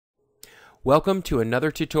Welcome to another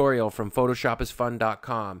tutorial from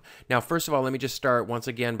photoshopisfun.com. Now, first of all, let me just start once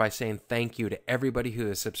again by saying thank you to everybody who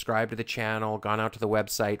has subscribed to the channel, gone out to the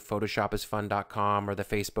website, photoshopisfun.com, or the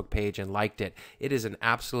Facebook page and liked it. It is an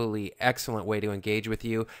absolutely excellent way to engage with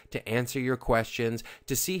you, to answer your questions,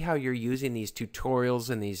 to see how you're using these tutorials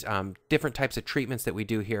and these different types of treatments that we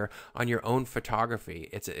do here on your own photography.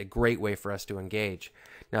 It's a great way for us to engage.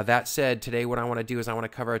 Now, that said, today what I want to do is I want to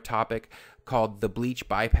cover a topic called the Bleach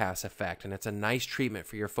Bypass effect, and it's a nice treatment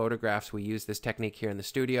for your photographs. We use this technique here in the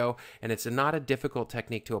studio, and it's not a difficult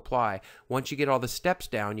technique to apply. Once you get all the steps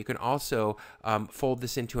down, you can also fold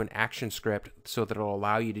this into an action script so that it'll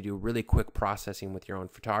allow you to do really quick processing with your own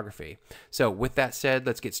photography. So with that said,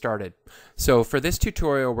 let's get started. So for this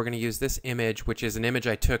tutorial, we're going to use this image, which is an image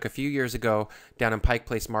I took a few years ago down in Pike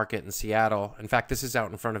Place Market in Seattle. In fact, this is out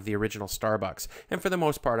in front of the original Starbucks, and for the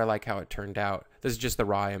most part, I like how it turned out. This is just the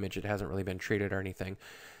raw image. It hasn't really been treated or anything.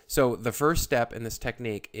 So the first step in this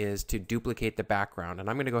technique is to duplicate the background, and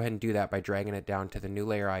I'm going to go ahead and do that by dragging it down to the new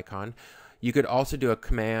layer icon. You could also do a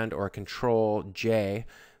Command or a Control J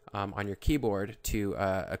on your keyboard to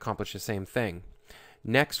accomplish the same thing.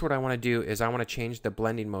 Next, what I want to do is I want to change the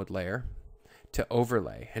blending mode layer to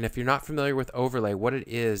overlay. And if you're not familiar with overlay, what it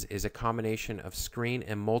is a combination of screen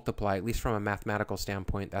and multiply. At least from a mathematical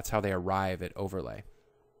standpoint, that's how they arrive at overlay.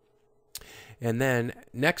 And then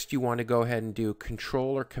next you want to go ahead and do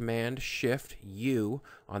Control or Command Shift U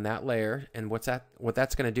on that layer, and what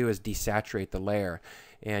that's going to do is desaturate the layer.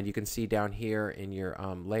 And you can see down here in your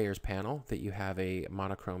layers panel that you have a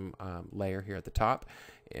monochrome layer here at the top,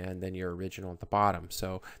 and then your original at the bottom.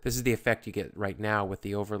 So this is the effect you get right now with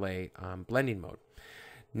the overlay blending mode.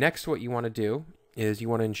 Next, what you want to do is you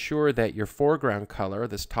want to ensure that your foreground color,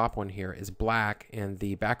 this top one here, is black and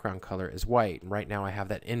the background color is white. And right now I have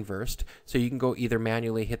that inversed, so you can go either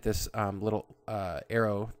manually hit this little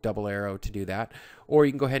double arrow to do that, or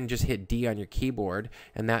you can go ahead and just hit D on your keyboard,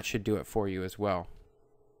 and that should do it for you as well.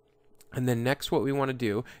 And then next what we want to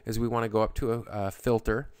do is we want to go up to a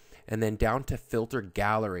filter, and then down to filter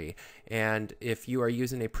gallery. And if you are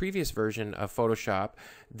using a previous version of Photoshop,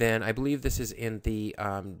 then I believe this is in the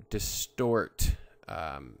distort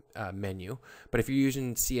menu. But if you're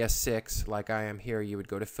using CS6 like I am here, you would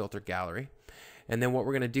go to filter gallery. And then what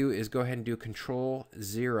we're going to do is go ahead and do Control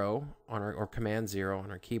 0 on or Command 0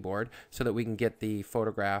 on our keyboard so that we can get the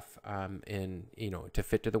photograph to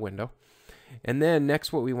fit to the window. And then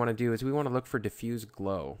next what we want to do is we want to look for Diffuse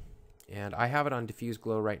Glow. And I have it on Diffuse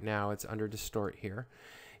Glow right now. It's under Distort here.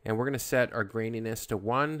 And we're going to set our graininess to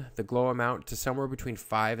 1, the glow amount to somewhere between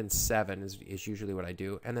 5 and 7 is usually what I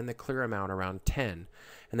do, and then the clear amount around 10.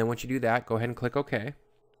 And then once you do that, go ahead and click OK.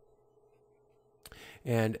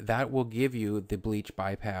 And that will give you the Bleach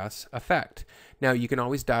Bypass effect. Now, you can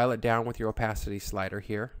always dial it down with your opacity slider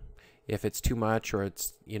here if it's too much, or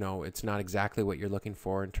it's it's not exactly what you're looking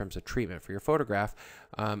for in terms of treatment for your photograph.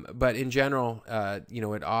 But in general,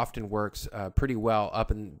 it often works pretty well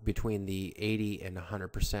up in between the 80 and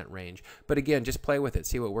 100% range. But again, just play with it,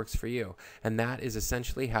 see what works for you. And that is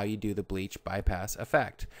essentially how you do the Bleach Bypass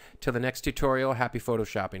effect. Till the next tutorial, happy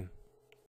photoshopping.